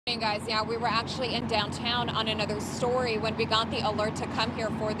Hey guys, yeah, we were actually in downtown on another story when we got the alert to come here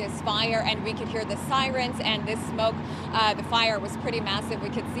for this fire, and we could hear the sirens and this smoke. The fire was pretty massive. We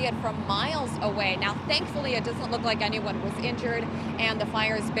could see it from miles away. Now, thankfully, it doesn't look like anyone was injured, and the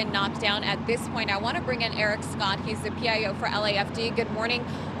fire has been knocked down at this point. I want to bring in Eric Scott. He's the PIO for LAFD. Good morning.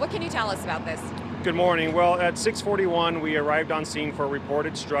 What can you tell us about this? Good morning. Well, at 6:41, we arrived on scene for a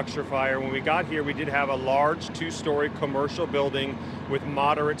reported structure fire. When we got here, we did have a large two-story commercial building with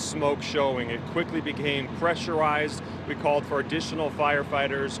moderate smoke showing. It quickly became pressurized. We called for additional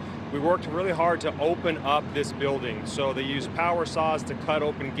firefighters. We worked really hard to open up this building. So they used power saws to cut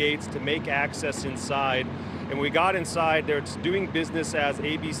open gates to make access inside. And we got inside, it's doing business as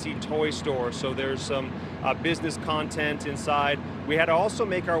ABC Toy Store, so there's some business content inside. We had to also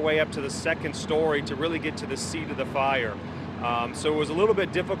make our way up to the second story to really get to the seat of the fire. So it was a little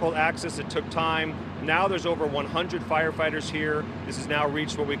bit difficult access, it took time. Now there's over 100 firefighters here. This has now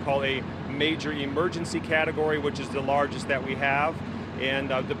reached what we call a major emergency category, which is the largest that we have. And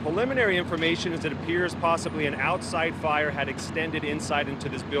the preliminary information is it appears possibly an outside fire had extended inside into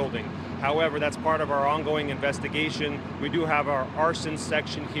this building. However, that's part of our ongoing investigation. We do have our arson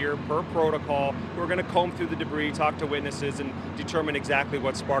section here per protocol. We're going to comb through the debris, talk to witnesses, and determine exactly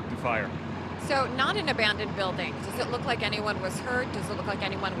what sparked the fire. So, not an abandoned building. Does it look like anyone was hurt? Does it look like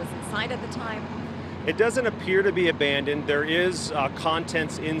anyone was inside at the time? It doesn't appear to be abandoned. There is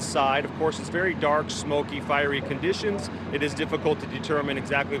contents inside. Of course, it's very dark, smoky, fiery conditions. It is difficult to determine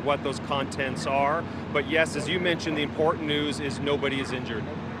exactly what those contents are. But yes, as you mentioned, the important news is nobody is injured.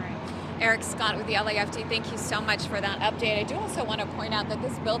 Eric Scott with the LAFD, thank you so much for that update. I do also want to point out that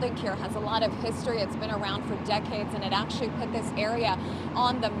this building here has a lot of history. It's been around for decades, and it actually put this area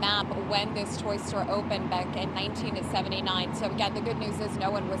on the map when this toy store opened back in 1979. So again, the good news is no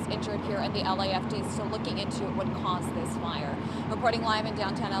one was injured here, and the LAFD is still looking into what caused this fire. Reporting live in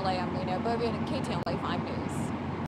downtown LA, I'm Ellina, Abovian, KTLA 5.